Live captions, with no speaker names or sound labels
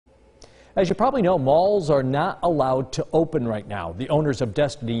As you probably know, malls are not allowed to open right now. The owners of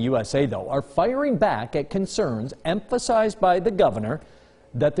Destiny USA, though, are firing back at concerns emphasized by the governor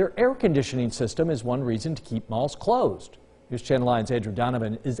that their air conditioning system is one reason to keep malls closed. News Channel 9's Andrew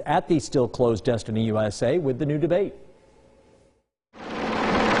Donovan is at the still closed Destiny USA with the new debate.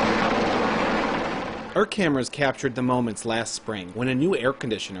 Our cameras captured the moments last spring when a new air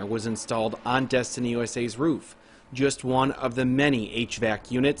conditioner was installed on Destiny USA's roof. Just one of the many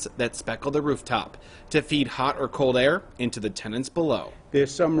HVAC units that speckle the rooftop to feed hot or cold air into the tenants below.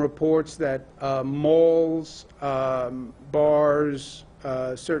 There's some reports that malls, bars,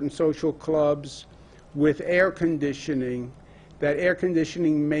 certain social clubs with air conditioning, that air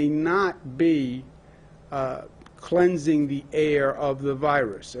conditioning may not be cleansing the air of the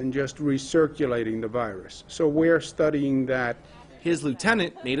virus and just recirculating the virus. So we're studying that. His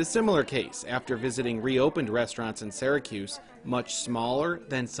lieutenant made a similar case after visiting reopened restaurants in Syracuse, much smaller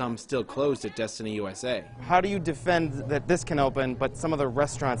than some still closed at Destiny USA. How do you defend that this can open, but some of the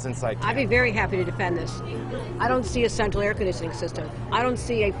restaurants inside can't? I'd be very happy to defend this. I don't see a central air conditioning system. I don't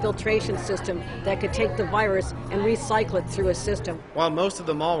see a filtration system that could take the virus and recycle it through a system. While most of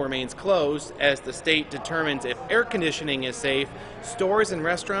the mall remains closed, as the state determines if air conditioning is safe, stores and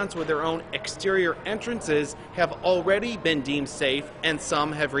restaurants with their own exterior entrances have already been deemed safe, and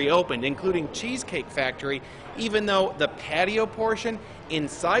some have reopened, including Cheesecake Factory, even though the patio portion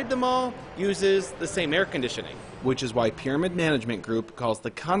inside the mall uses the same air conditioning. Which is why Pyramid Management Group calls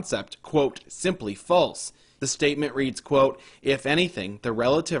the concept, quote, simply false. The statement reads, quote, if anything, the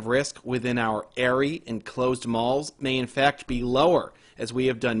relative risk within our airy, enclosed malls may in fact be lower, as we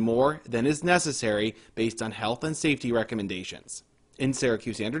have done more than is necessary based on health and safety recommendations. In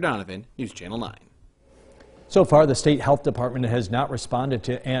Syracuse, Andrew Donovan, News Channel 9. So far, the state health department has not responded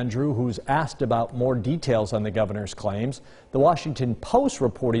to Andrew, who's asked about more details on the governor's claims. The Washington Post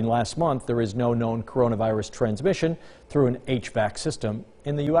reporting last month there is no known coronavirus transmission through an HVAC system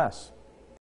in the U.S.